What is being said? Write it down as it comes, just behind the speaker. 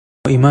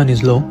Iman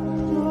is low,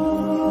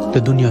 the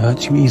dunya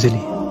hurts you easily.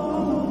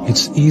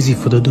 It's easy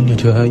for the dunya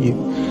to hurt you.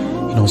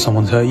 You know,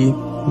 someone's hurt you,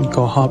 you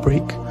got a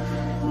heartbreak,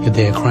 you're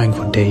there crying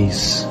for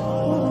days,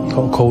 you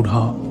got a cold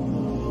heart,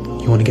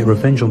 you want to get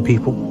revenge on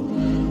people.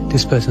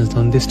 This person's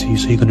done this to you,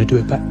 so you're going to do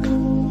it back.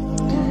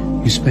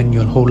 You spend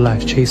your whole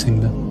life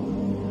chasing them,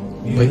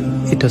 but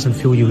it doesn't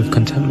fill you with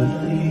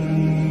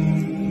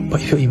contentment.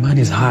 But if your Iman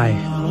is high,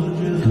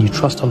 and you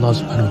trust Allah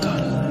subhanahu wa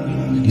ta'ala,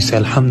 and you say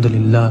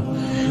Alhamdulillah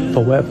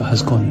for whatever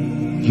has gone,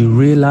 you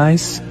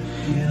realize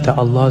that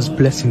Allah's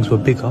blessings were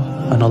bigger,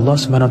 and Allah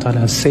subhanahu wa ta'ala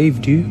has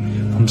saved you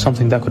from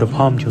something that could have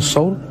harmed your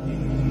soul.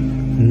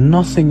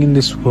 Nothing in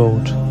this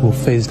world will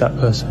faze that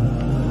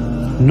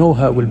person. No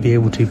hurt will be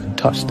able to even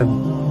touch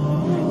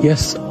them.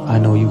 Yes, I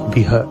know you will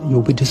be hurt,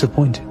 you'll be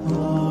disappointed,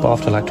 but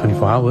after like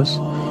 24 hours,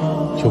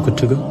 you're good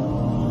to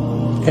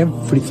go.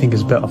 Everything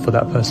is better for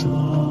that person,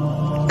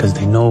 because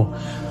they know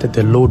that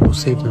their Lord will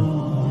save them.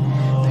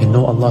 They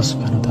know Allah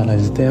subhanahu wa ta'ala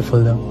is there for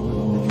them,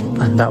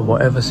 and that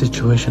whatever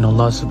situation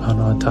Allah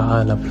subhanahu wa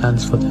ta'ala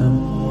plans for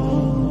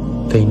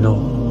them, they know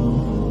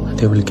that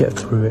they will get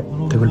through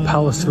it, they will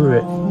power through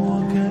it,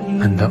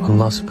 and that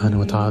Allah subhanahu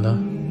wa ta'ala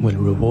will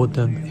reward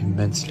them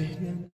immensely.